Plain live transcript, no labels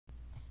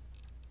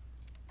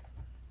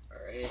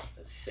Okay,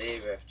 let's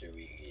save after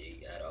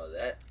we got all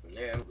that from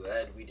there. I'm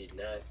glad we did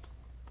not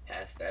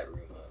pass that room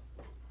up.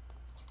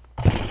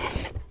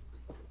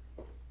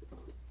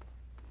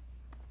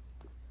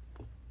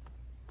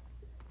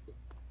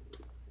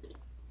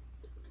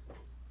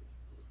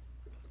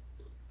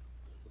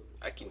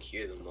 I can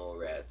hear the mole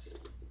rats.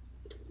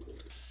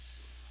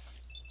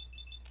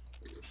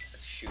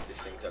 Let's shoot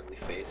this thing's ugly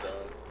face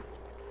off.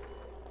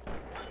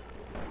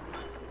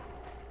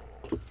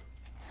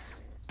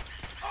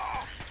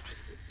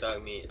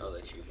 Dog meat, I'll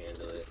let you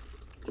handle it.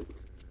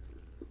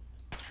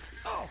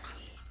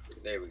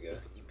 There we go.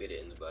 You bit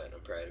it in the butt.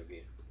 I'm proud of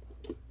you.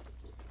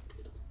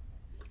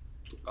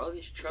 All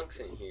these trunks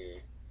in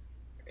here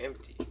are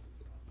empty.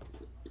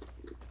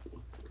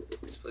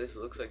 This place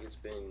looks like it's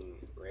been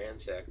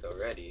ransacked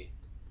already.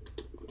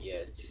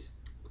 Yet,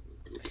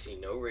 I see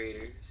no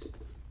raiders.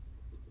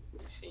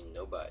 I see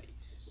no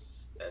bodies.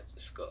 That's a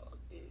skull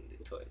in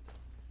the toilet.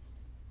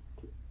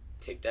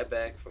 Take that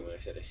back from when I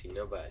said I see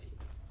nobody.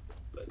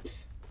 But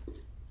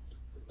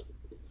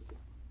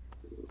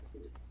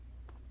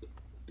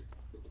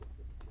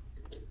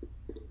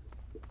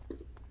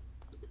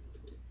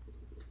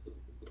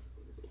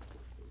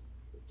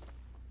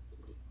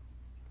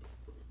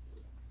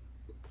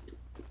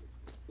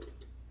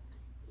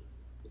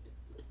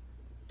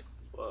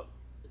whoa.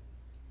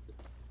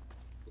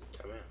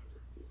 Time out.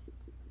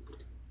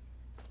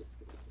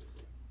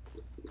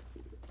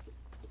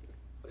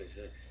 What is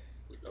this?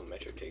 No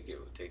metro ticket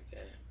will take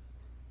that.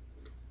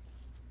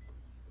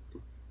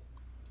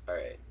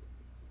 Alright.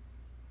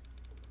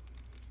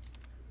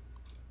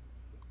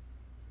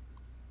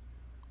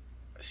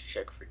 Let's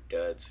check for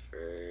duds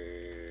first.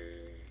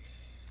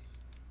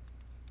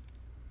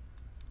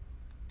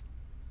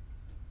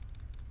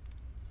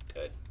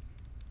 Dud. In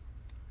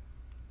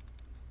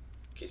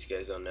case you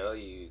guys don't know,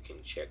 you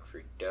can check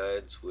for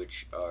duds,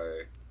 which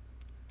are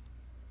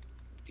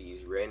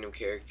these random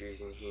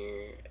characters in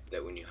here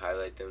that when you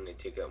highlight them, they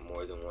take up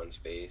more than one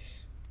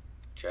space.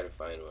 Try to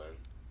find one.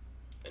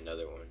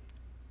 Another one.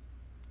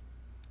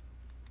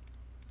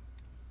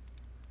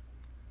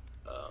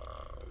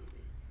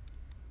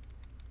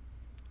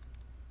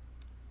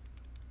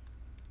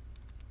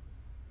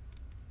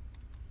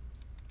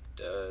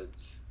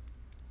 Duds.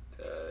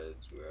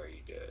 Duds. Where are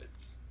you,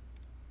 duds?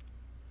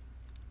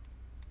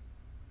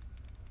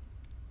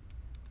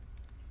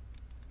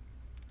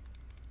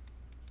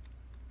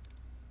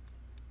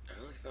 I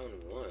only found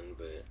one,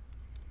 but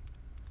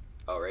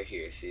oh, right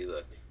here. See,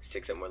 look,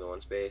 takes up more than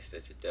one space.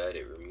 That's a dud.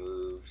 It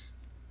removes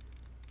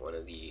one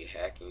of the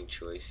hacking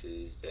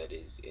choices that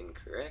is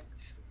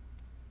incorrect.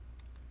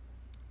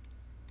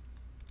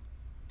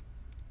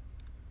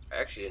 I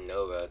actually didn't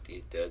know about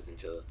these duds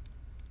until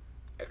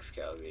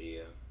Excal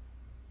video.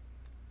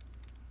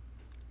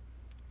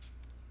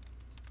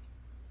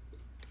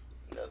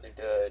 Another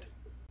dud.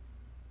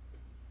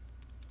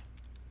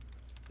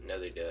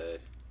 Another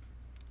dud.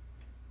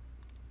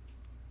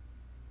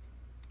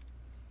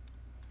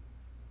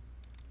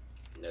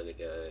 Another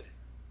dud.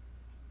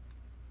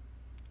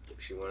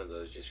 Actually, one of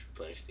those just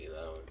replenished the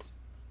allowance.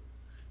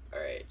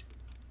 Alright.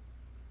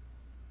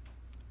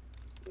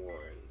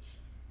 Warrens.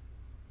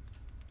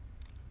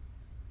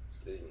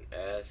 So there's an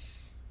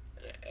S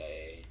and an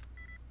A.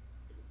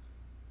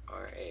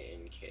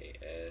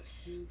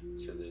 R-A-N-K-S.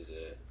 So there's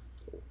a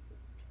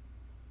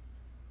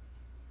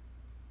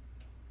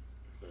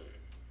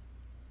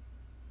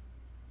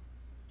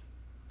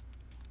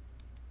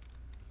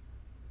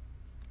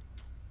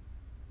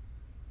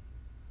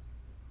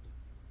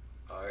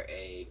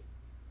R-A-N-S.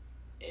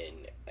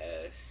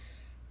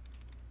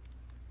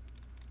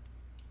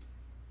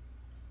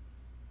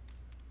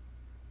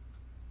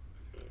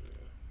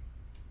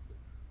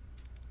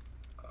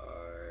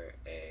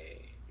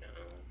 R-A, no.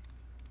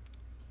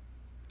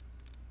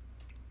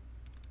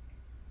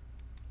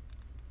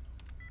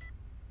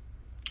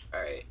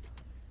 Alright.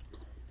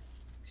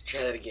 Let's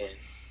try that again.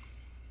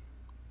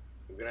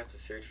 We're gonna have to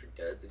search for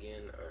duds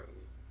again, or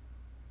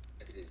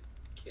I could just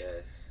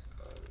guess.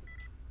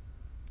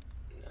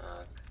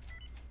 Knock.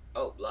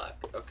 Oh, block.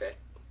 Okay.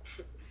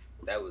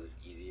 That was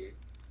easier.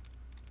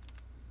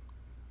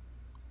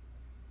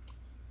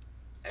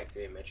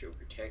 Activate metro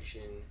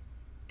protection.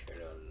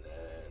 Turn on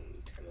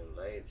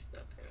lights.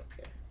 Nothing.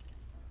 Okay.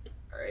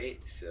 Alright,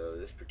 so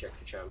this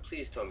protector charm.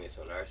 Please tell me it's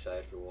on our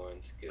side for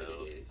once. Good,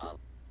 it is. Oh,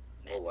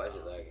 why is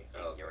it lagging?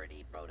 Oh.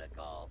 Security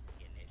protocol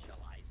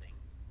initializing.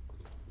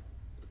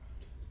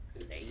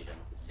 Station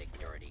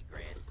security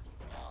grid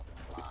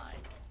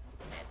offline.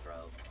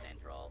 Metro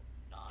Central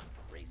not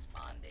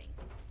responding.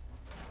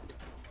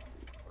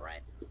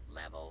 Threat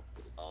level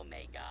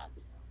Omega.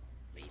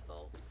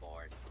 Lethal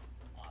force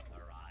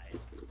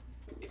authorized.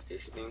 If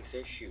this thing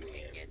says shooting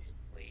at me. Tickets,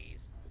 please.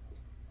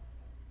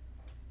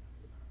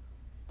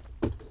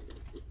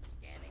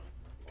 Scanning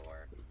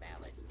for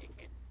valid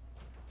ticket.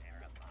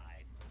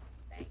 Verified.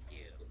 Thank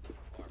you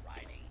for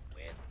riding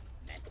with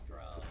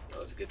Metro.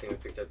 Oh, it's a good thing we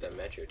picked up that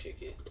metro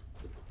ticket.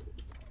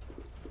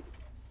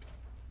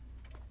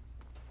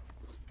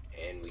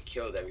 And we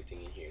killed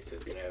everything in here, so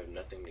it's gonna have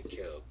nothing to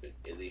kill, but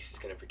at least it's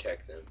gonna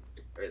protect them.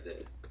 or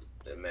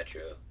the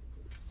metro.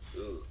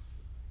 Ooh,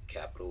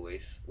 Capital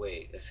Waste.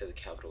 Wait, that said the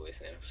Capital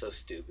Wasteland. I'm so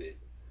stupid.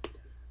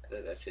 I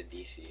thought that said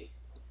DC.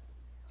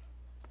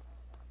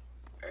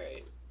 All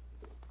right.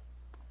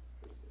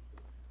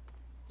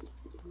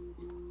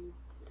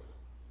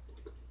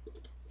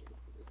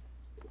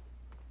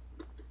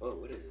 Whoa,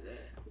 what is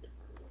that?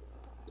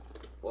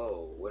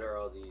 Whoa, what are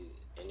all these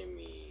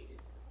enemies?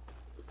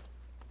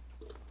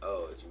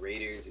 Oh, it's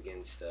raiders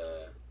against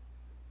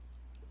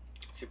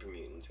super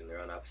mutants, and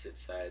they're on opposite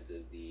sides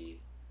of the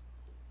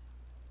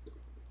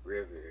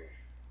river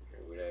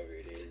or whatever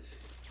it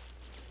is.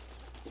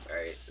 All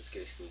right, let's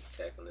get a sneak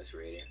attack on this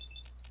raider.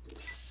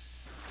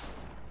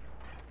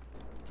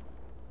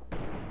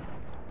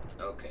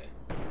 Okay.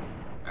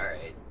 All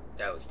right,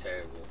 that was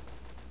terrible.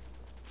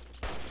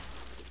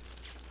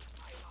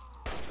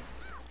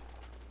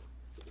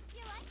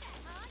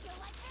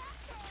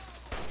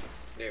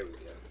 There we go.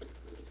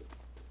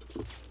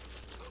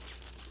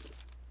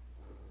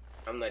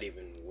 I'm not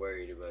even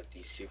worried about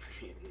these super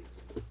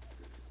mutants.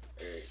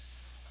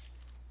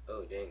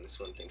 Oh dang, this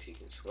one thinks he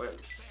can swim.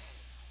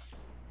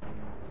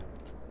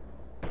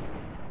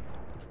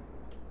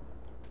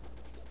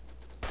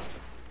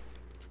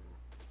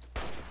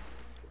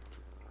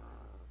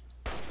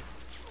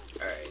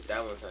 Alright,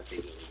 that one's not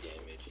taking any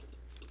damage.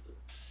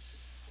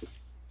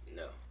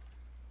 No.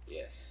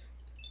 Yes.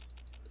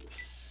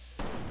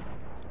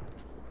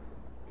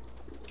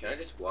 Can I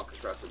just walk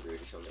across the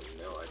bridge or something?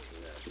 No, I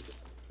cannot.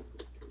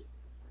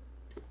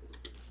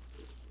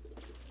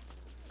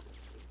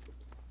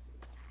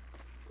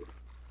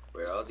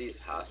 Wait, all these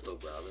hostile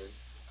Brahmin?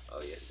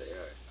 Oh, yes they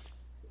are.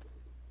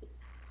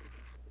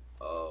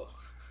 Oh.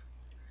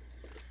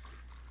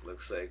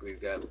 Looks like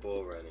we've got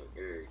Bull running,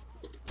 or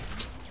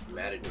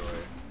Matador.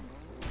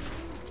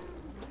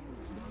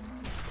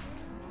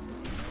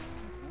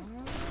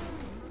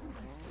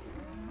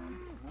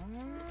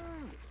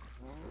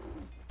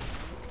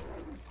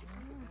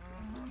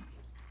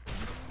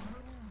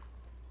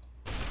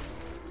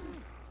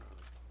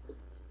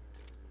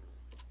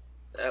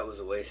 That was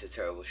a waste of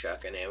terrible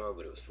shotgun ammo,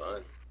 but it was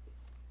fun.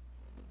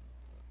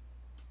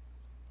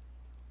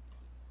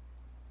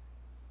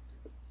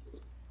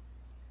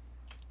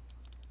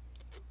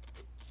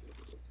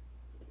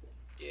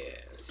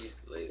 Yeah, let's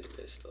use the laser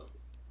pistol.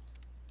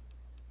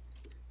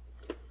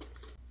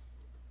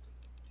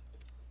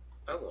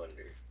 I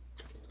wonder,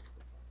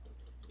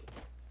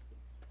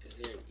 is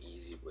there an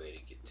easy way to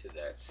get to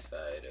that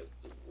side of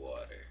the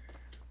water?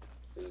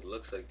 Because it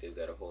looks like they've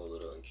got a whole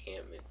little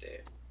encampment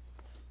there.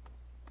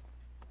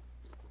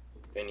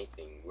 If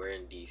anything, we're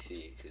in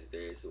DC, because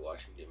there's the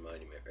Washington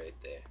Monument right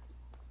there.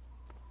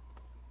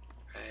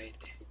 Right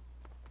there.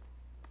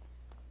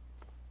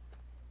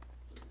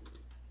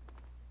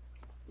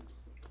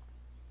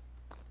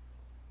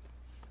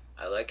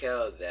 I like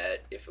how that,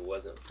 if it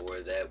wasn't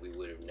for that, we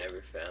would have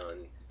never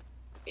found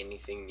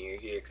anything near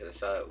here, because I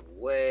saw it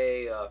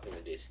way off in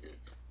the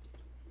distance.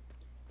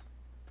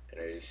 And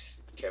I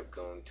just kept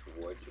going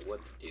towards it. What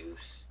the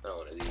deuce? Not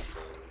one of these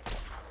things.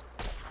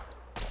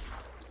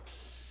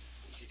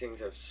 These things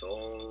have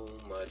so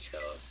much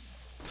health.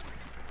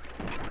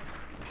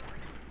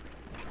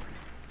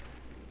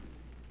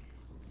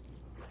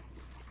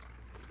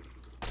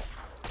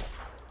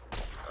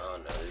 Oh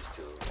no, there's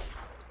two of them.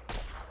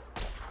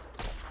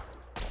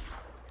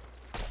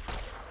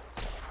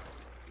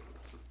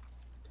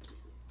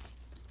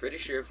 Pretty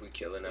sure if we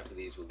kill enough of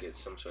these, we'll get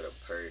some sort of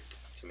perk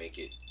to make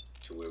it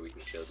to where we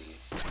can kill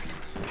these easier.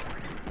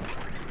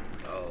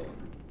 Oh,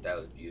 that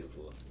was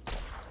beautiful.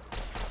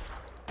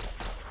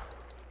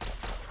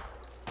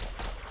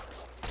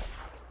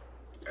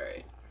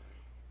 Alright.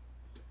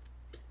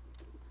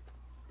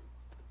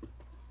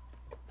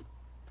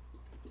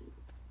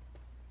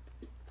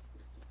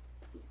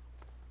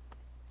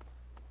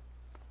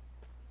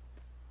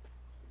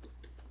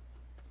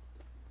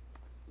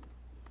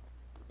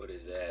 What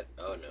is that?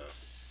 Oh no.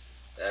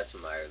 That's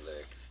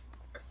Mirelurk.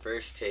 Our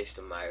first taste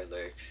of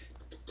Mirelurks.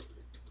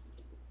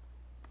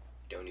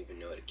 Don't even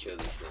know how to kill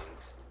these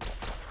things.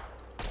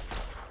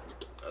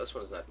 Oh, this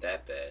one's not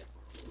that bad.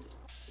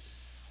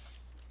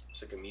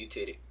 It's like a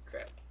mutated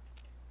crab.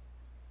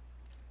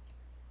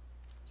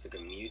 It's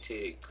like a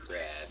mutated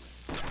crab.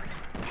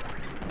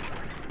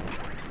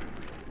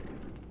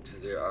 Because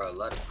there are a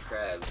lot of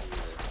crabs in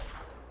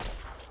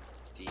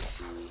the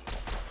DC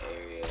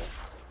area.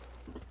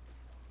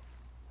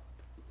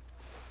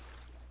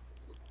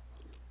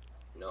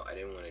 No, I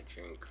didn't want to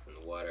drink from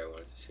the water. I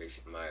wanted to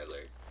search the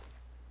Mirelurk.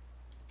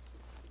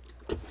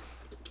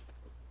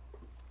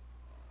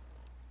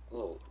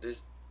 Whoa,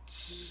 there's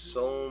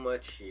so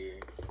much here.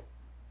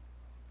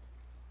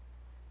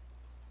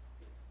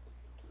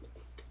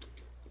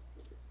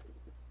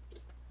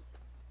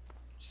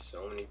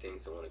 So many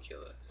things that want to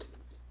kill us.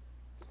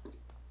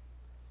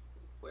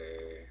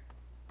 Where?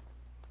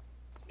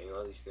 Putting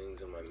all these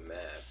things on my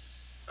map.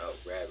 Oh,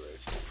 rat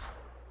roaches.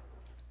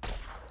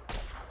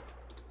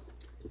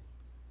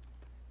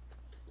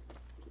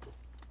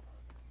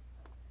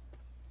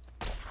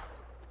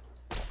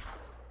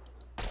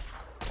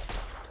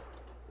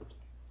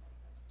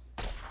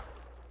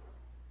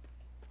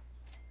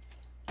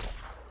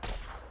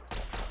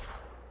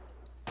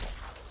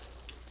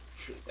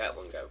 That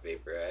one got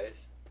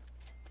vaporized.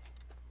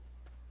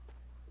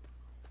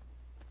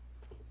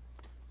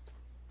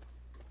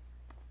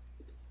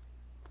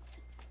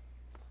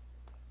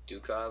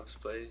 Dukov's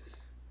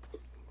place.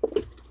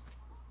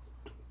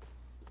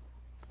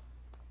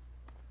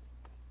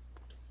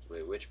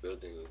 Wait, which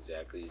building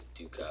exactly is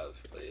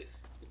Dukov's place?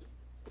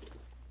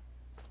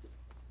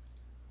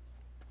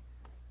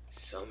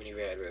 So many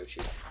rad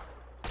roaches.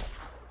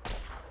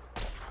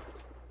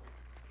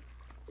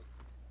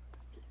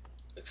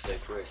 Looks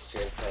like we're a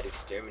certified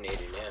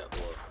exterminator now.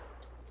 Well,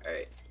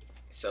 alright.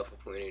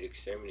 Self-appointed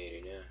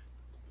exterminator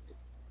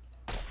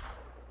now.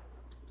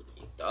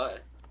 You thought?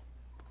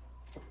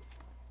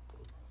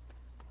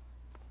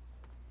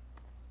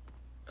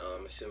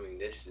 I'm assuming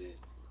this is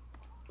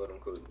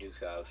quote-unquote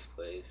Dukov's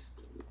place.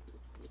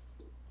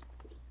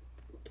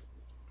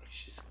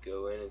 Let's just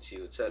go in and see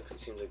what's up. It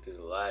seems like there's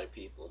a lot of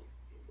people.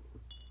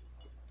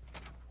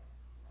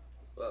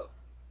 Whoa.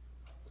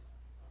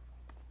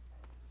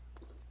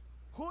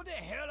 Who the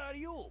hell are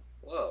you?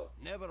 Whoa.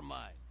 Never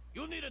mind.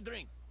 You need a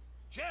drink.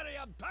 Jerry,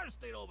 I'm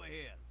thirsty over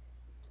here.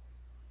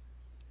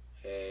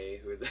 Hey,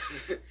 who are the...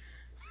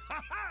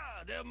 Ha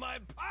ha! They're my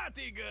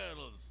party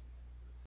girls.